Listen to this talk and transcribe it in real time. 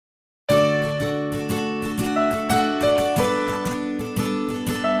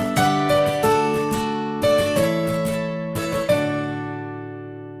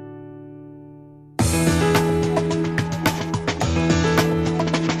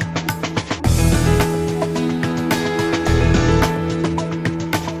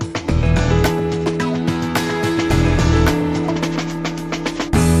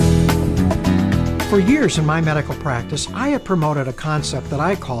years in my medical practice, I have promoted a concept that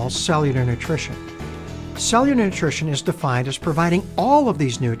I call cellular nutrition. Cellular nutrition is defined as providing all of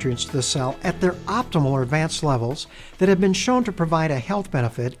these nutrients to the cell at their optimal or advanced levels that have been shown to provide a health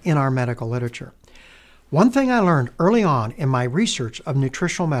benefit in our medical literature. One thing I learned early on in my research of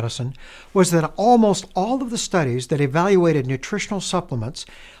nutritional medicine was that almost all of the studies that evaluated nutritional supplements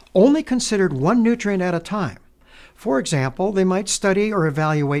only considered one nutrient at a time. For example, they might study or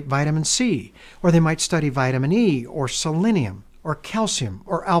evaluate vitamin C, or they might study vitamin E, or selenium, or calcium,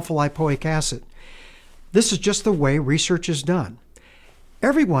 or alpha-lipoic acid. This is just the way research is done.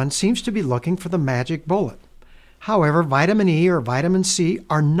 Everyone seems to be looking for the magic bullet. However, vitamin E or vitamin C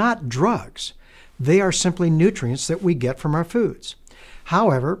are not drugs. They are simply nutrients that we get from our foods.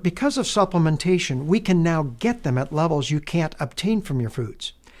 However, because of supplementation, we can now get them at levels you can't obtain from your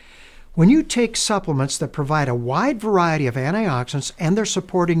foods. When you take supplements that provide a wide variety of antioxidants and their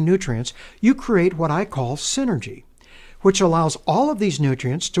supporting nutrients, you create what I call synergy, which allows all of these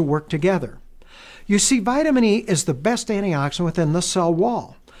nutrients to work together. You see, vitamin E is the best antioxidant within the cell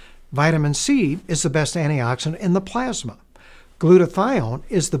wall. Vitamin C is the best antioxidant in the plasma. Glutathione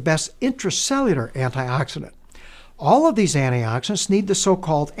is the best intracellular antioxidant. All of these antioxidants need the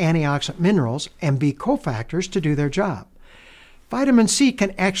so-called antioxidant minerals and B cofactors to do their job. Vitamin C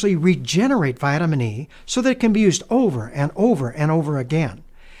can actually regenerate vitamin E so that it can be used over and over and over again.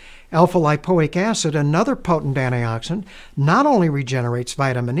 Alpha-lipoic acid, another potent antioxidant, not only regenerates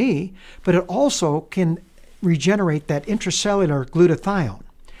vitamin E, but it also can regenerate that intracellular glutathione.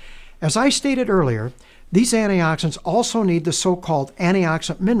 As I stated earlier, these antioxidants also need the so-called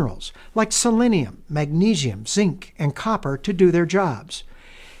antioxidant minerals like selenium, magnesium, zinc, and copper to do their jobs.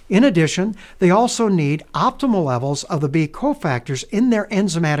 In addition, they also need optimal levels of the B cofactors in their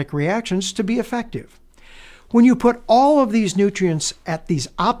enzymatic reactions to be effective. When you put all of these nutrients at these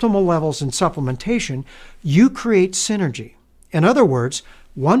optimal levels in supplementation, you create synergy. In other words,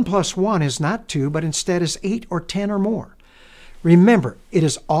 1 + 1 is not 2, but instead is 8 or 10 or more. Remember, it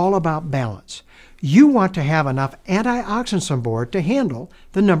is all about balance. You want to have enough antioxidants on board to handle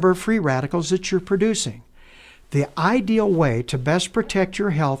the number of free radicals that you're producing. The ideal way to best protect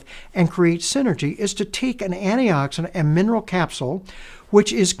your health and create synergy is to take an antioxidant and mineral capsule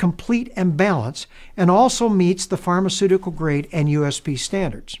which is complete and balanced and also meets the pharmaceutical grade and USP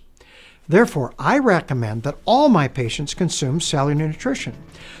standards. Therefore, I recommend that all my patients consume cellular nutrition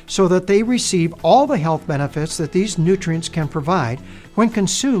so that they receive all the health benefits that these nutrients can provide when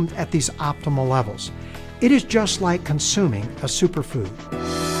consumed at these optimal levels. It is just like consuming a superfood.